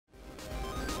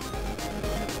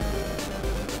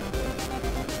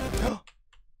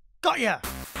Got ya!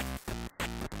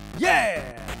 Yeah!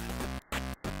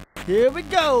 Here we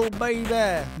go,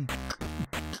 baby!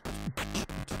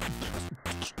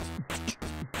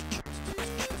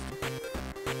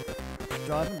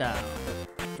 Driving down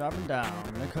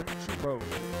the country road.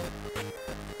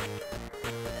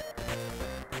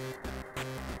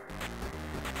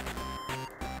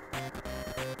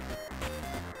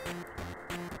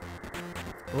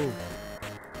 Oh,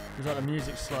 feels like the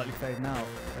music's slightly fading out.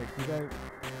 Wait, can we go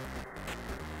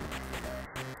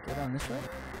down this way?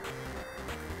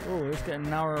 Oh, it's getting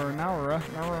narrower and narrower,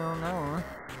 narrower and narrower.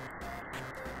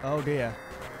 Oh dear.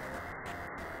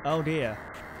 Oh dear.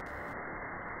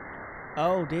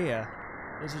 Oh dear.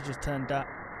 This has just turned out.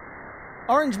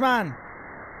 Orange man!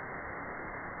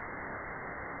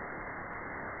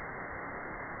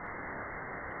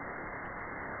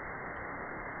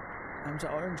 Name's an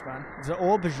Orange man. It's an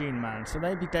Aubergine man, so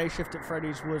maybe day shift at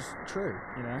Freddy's was true,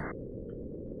 you know?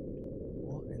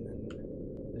 What in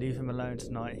the... Leave him alone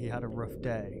tonight, he had a rough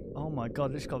day. Oh my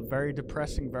god, this got very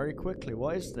depressing very quickly.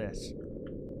 What is this?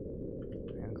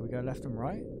 Can we go left and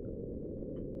right?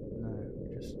 No,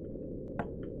 just...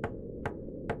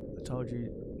 I told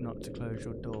you not to close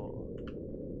your door.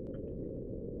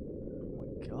 Oh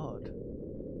my god.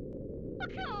 I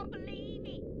can't believe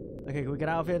it. Okay, can we get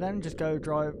out of here then? Just go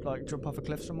drive, like, jump off a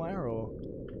cliff somewhere, or...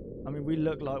 I mean, we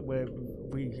look like we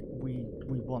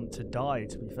want to die,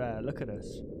 to be fair. Look at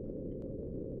us.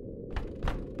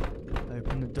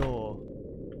 Open the door.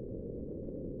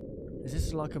 Is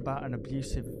this like about an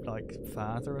abusive, like,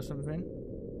 father or something?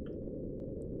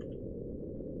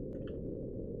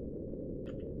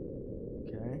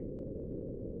 Okay.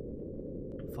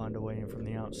 Find a way in from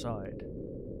the outside.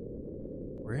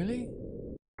 Really?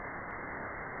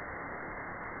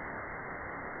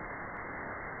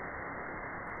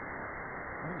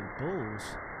 Holy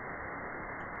balls.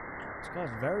 This guy's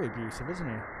very abusive, isn't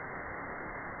he?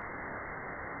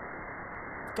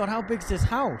 God, how big's this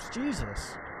house?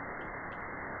 Jesus.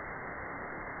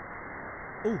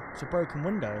 Oh, it's a broken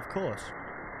window, of course.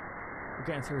 We're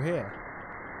getting through here.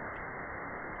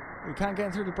 We can't get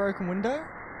in through the broken window?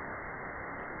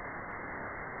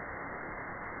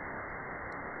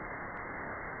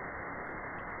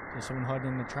 Is there someone hiding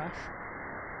in the trash?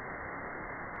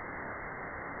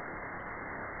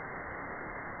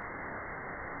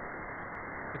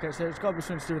 Okay, so it's got to be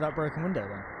something to do with that broken window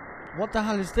then. What the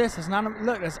hell is this? There's an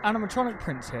look, there's animatronic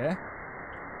prints here.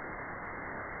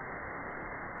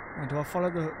 And do I follow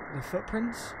the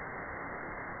footprints?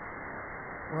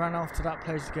 Run off to that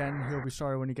place again. He'll be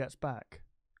sorry when he gets back.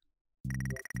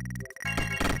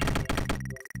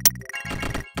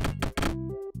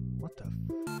 What the?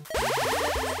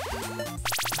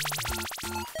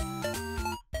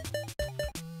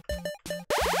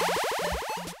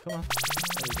 Come on.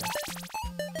 There we go.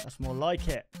 That's more like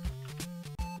it.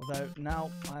 Although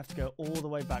now I have to go all the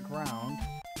way back round.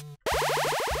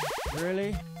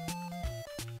 Really?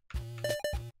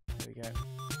 There we go.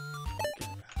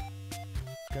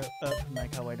 Let's go up and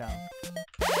make our way down.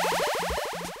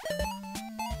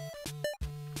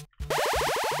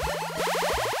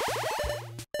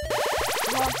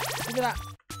 Come on, give me that.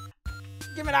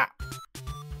 Give me that.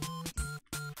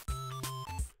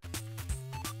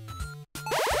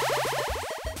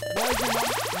 Where's your mum?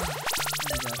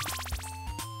 There we go.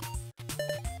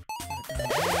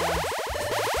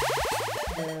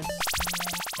 This.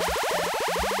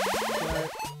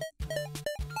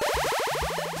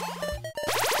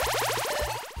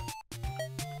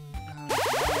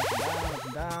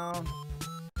 Down.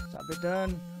 Is that a bit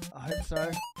done? I hope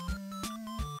so.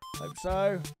 Hope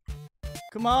so.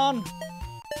 Come on!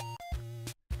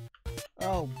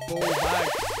 Oh, ball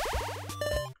bags.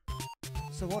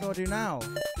 So what do I do now?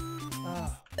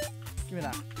 Ah, give me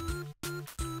that.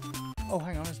 Oh,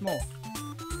 hang on, there's more.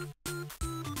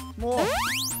 More.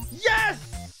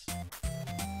 Yes!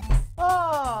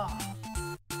 Ah!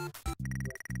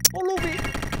 Oh, love it.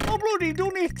 Oh, bloody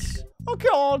done it. I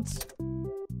can't.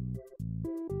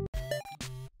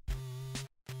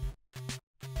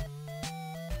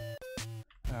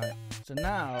 Alright, so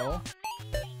now...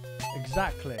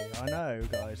 Exactly, I know,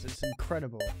 guys. It's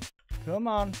incredible. Come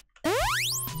on.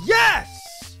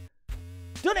 Yes!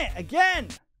 Done it again!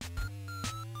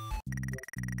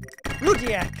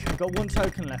 Bloody heck! I've got one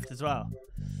token left as well.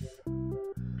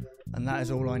 And that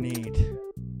is all I need.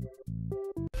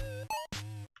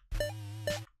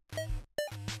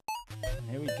 And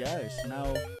here we go. So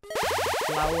now,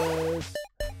 flowers.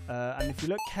 And if you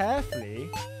look carefully,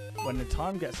 when the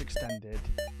time gets extended,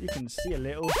 you can see a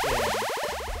little thing.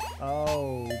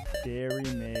 Oh, dearie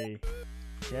me.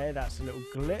 Okay, that's a little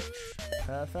glitch.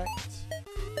 Perfect.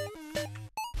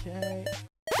 Okay.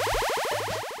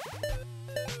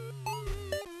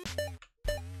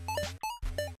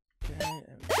 Okay,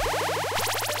 there we go.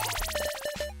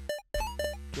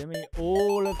 Give me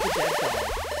all of the dead dogs.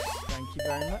 Thank you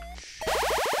very much.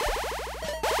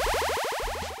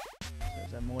 So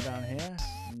is there more down here?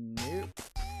 Nope.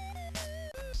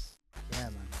 Yeah,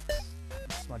 man.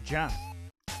 That's my jam.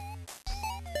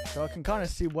 So I can kind of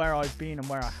see where I've been and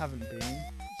where I haven't been.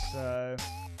 So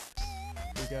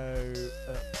we go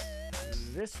up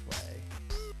this way.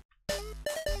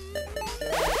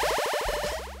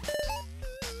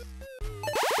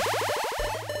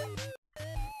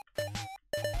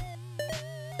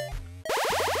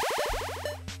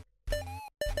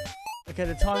 Okay,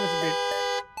 the time is a bit.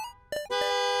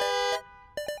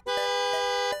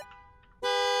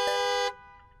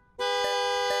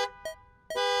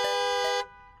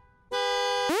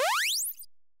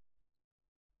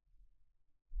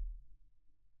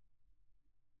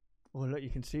 Oh, look, you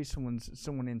can see someone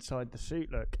inside the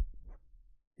suit. Look,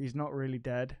 he's not really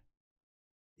dead.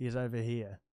 He's over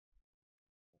here.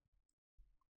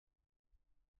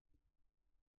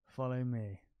 Follow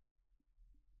me.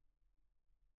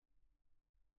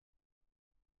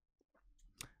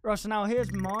 Right, so now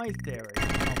here's my theory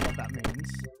on what that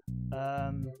means.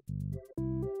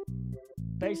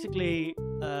 Basically,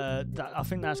 I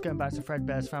think that's going back to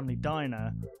Fredbear's Family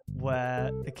Diner,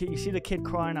 where the kid, you see the kid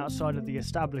crying outside of the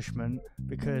establishment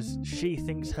because she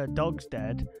thinks her dog's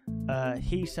dead.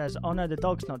 He says, "Oh no, the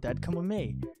dog's not dead. Come with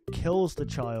me." Kills the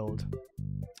child,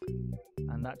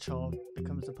 and that child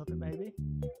becomes the puppet baby.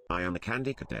 I am a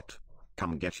candy cadet.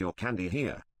 Come get your candy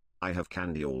here. I have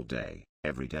candy all day,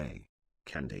 every day.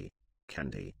 Candy,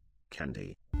 candy,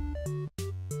 candy.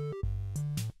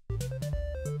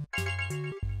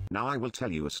 Now I will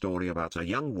tell you a story about a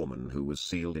young woman who was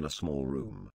sealed in a small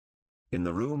room. In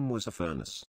the room was a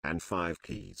furnace, and 5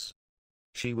 keys.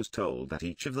 She was told that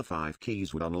each of the 5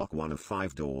 keys would unlock one of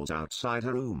 5 doors outside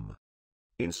her room.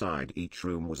 Inside each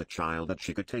room was a child that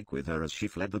she could take with her as she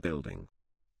fled the building.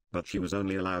 But she was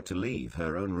only allowed to leave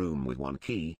her own room with 1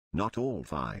 key, not all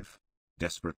 5.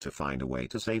 Desperate to find a way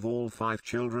to save all 5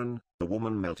 children, the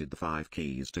woman melted the 5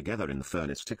 keys together in the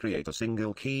furnace to create a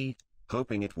single key,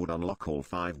 hoping it would unlock all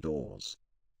 5 doors.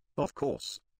 Of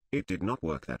course, it did not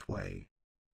work that way.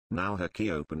 Now her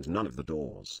key opened none of the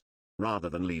doors. Rather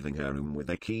than leaving her room with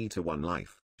a key to 1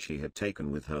 life, she had taken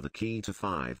with her the key to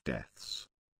 5 deaths.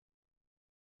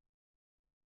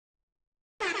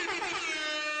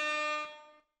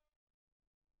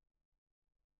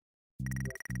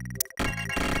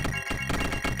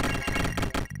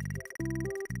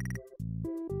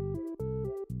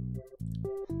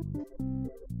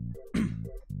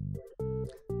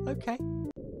 Okay.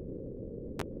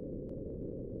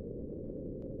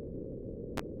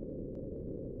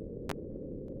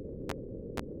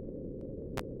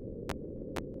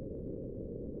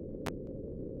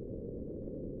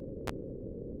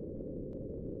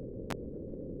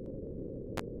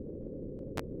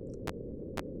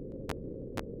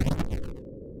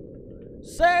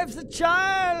 Save the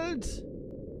child!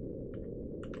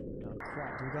 Oh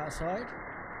crap, do we go outside?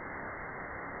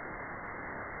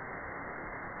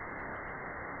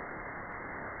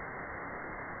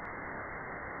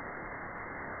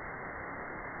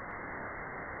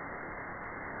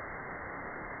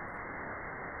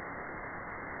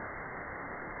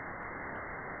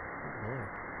 Oh boy.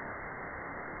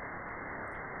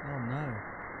 Oh no.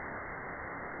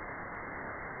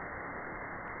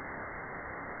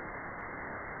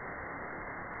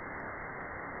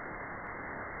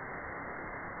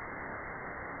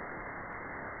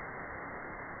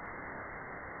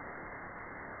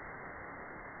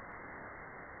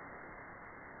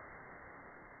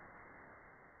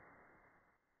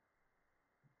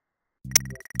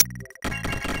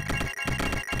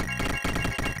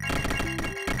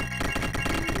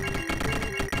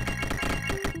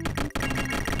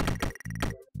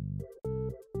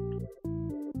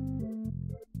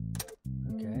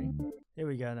 Here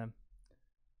we go then.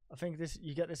 I think this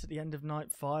you get this at the end of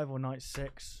night 5 or night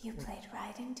 6. You played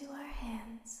right into our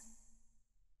hands.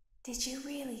 Did you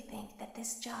really think that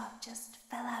this job just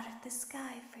fell out of the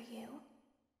sky for you?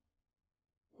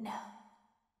 No.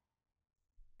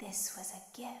 This was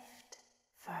a gift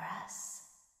for us.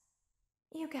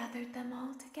 You gathered them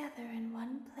all together in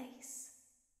one place,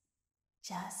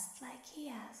 just like he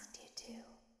asked you to.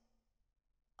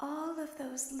 All of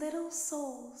those little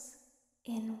souls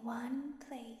in one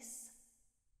place,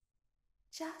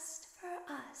 just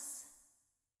for us.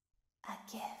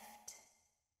 A gift.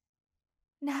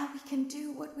 Now we can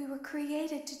do what we were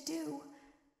created to do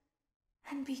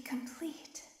and be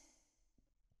complete.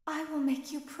 I will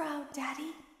make you proud,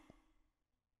 Daddy.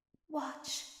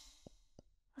 Watch,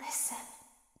 listen,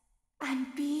 and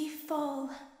be full.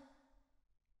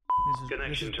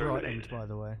 This is terminated. by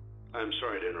the way. I'm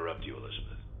sorry to interrupt you,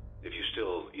 Elizabeth, if you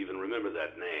still even remember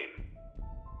that name.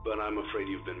 But I'm afraid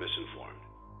you've been misinformed.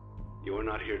 You are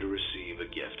not here to receive a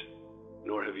gift,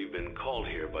 nor have you been called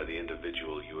here by the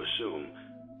individual you assume,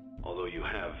 although you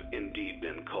have indeed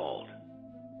been called.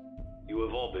 You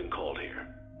have all been called here,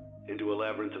 into a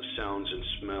labyrinth of sounds and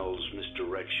smells,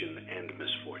 misdirection, and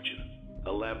misfortune.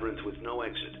 A labyrinth with no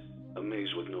exit, a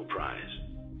maze with no prize.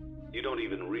 You don't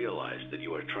even realize that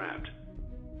you are trapped.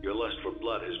 Your lust for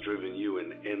blood has driven you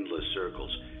in endless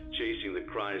circles, chasing the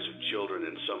cries of children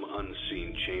in some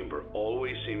unseen chamber,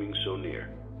 always seeming so near,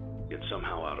 yet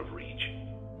somehow out of reach.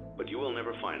 But you will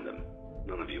never find them.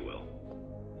 None of you will.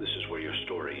 This is where your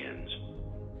story ends.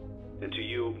 And to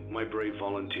you, my brave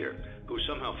volunteer, who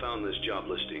somehow found this job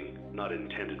listing not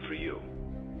intended for you.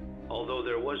 Although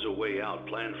there was a way out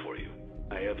planned for you,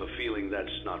 I have a feeling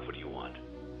that's not what you want.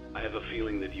 I have a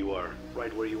feeling that you are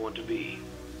right where you want to be.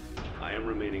 I am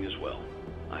remaining as well.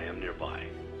 I am nearby.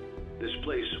 This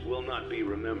place will not be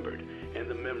remembered, and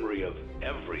the memory of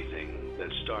everything that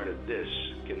started this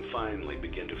can finally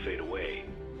begin to fade away,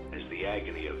 as the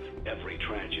agony of every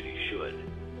tragedy should.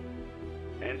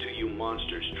 And to you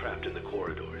monsters trapped in the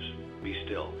corridors, be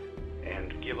still,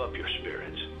 and give up your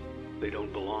spirits. They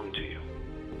don't belong to you.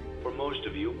 For most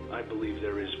of you, I believe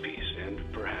there is peace,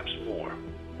 and perhaps more,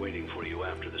 waiting for you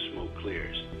after the smoke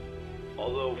clears.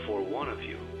 Although for one of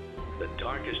you, the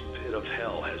darkest pit of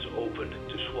hell has opened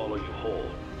to swallow you whole.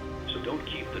 So don't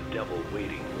keep the devil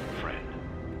waiting, friend.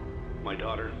 My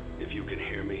daughter, if you can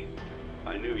hear me,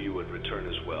 I knew you would return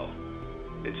as well.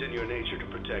 It's in your nature to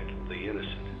protect the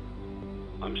innocent.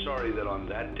 I'm sorry that on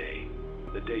that day,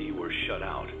 the day you were shut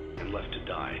out and left to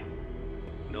die,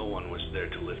 no one was there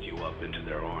to lift you up into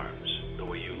their arms, the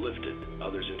way you lifted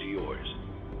others into yours.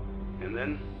 And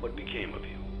then, what became of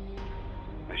you?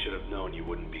 I should have known you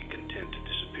wouldn't be content to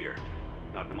disappear.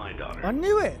 Not my daughter. I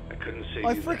knew it! I couldn't save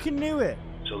I you freaking then, knew it!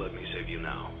 so let me save you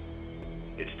now.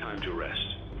 It's time to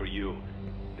rest, for you,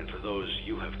 and for those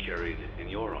you have carried in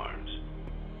your arms.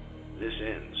 This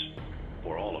ends,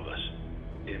 for all of us,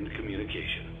 in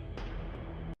communication.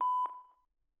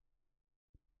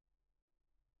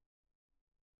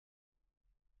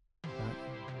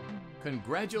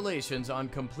 Congratulations on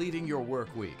completing your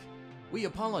work week. We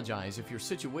apologize if your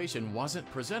situation wasn't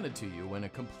presented to you in a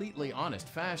completely honest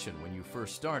fashion when you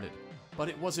first started, but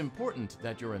it was important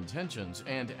that your intentions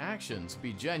and actions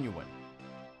be genuine.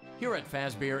 Here at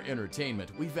Fazbear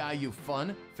Entertainment, we value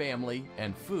fun, family,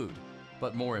 and food.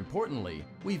 But more importantly,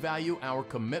 we value our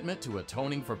commitment to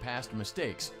atoning for past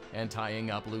mistakes and tying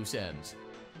up loose ends.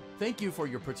 Thank you for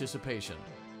your participation.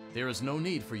 There is no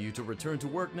need for you to return to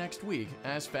work next week,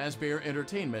 as Fazbear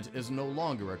Entertainment is no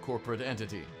longer a corporate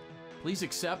entity. Please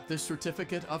accept this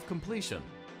certificate of completion.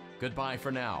 Goodbye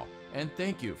for now, and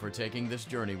thank you for taking this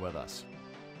journey with us.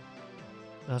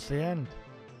 That's the end.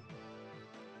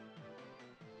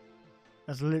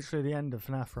 That's literally the end of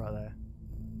FNAF right there.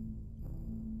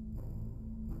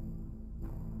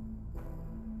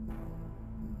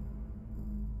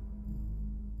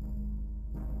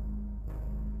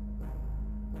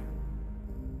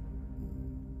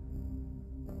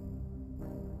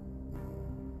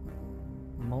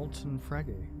 Molten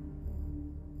Freddy.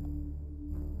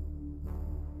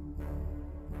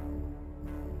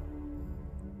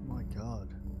 My god.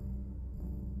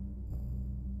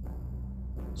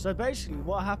 So basically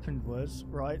what happened was,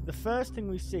 right, the first thing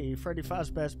we see, Freddy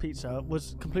Fazbear's Pizza,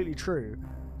 was completely true.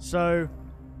 So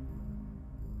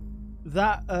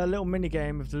that little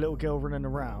minigame of the little girl running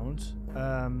around,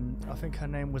 I think her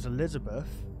name was Elizabeth.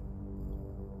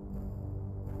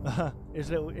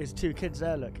 His two kids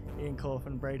there, look. Ian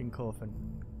Corfin, Braden Corfin.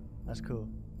 That's cool.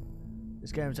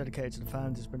 This game is dedicated to the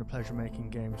fans. It's been a pleasure making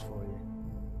games for you.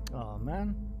 Oh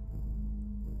man.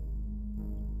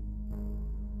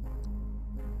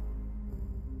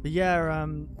 But yeah,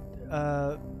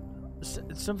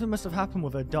 something must have happened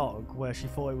with her dog where she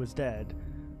thought it was dead.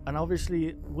 And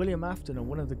obviously William Afton, or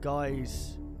one of the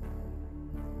guys,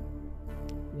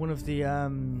 one of the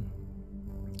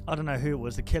I don't know who it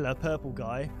was, the killer, purple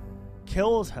guy,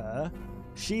 kills her.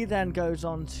 She then goes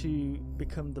on to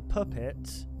become the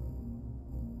puppet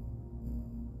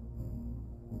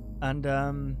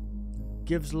and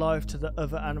gives life to the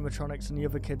other animatronics and the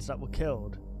other kids that were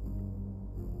killed.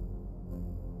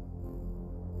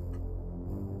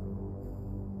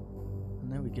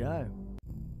 And there we go.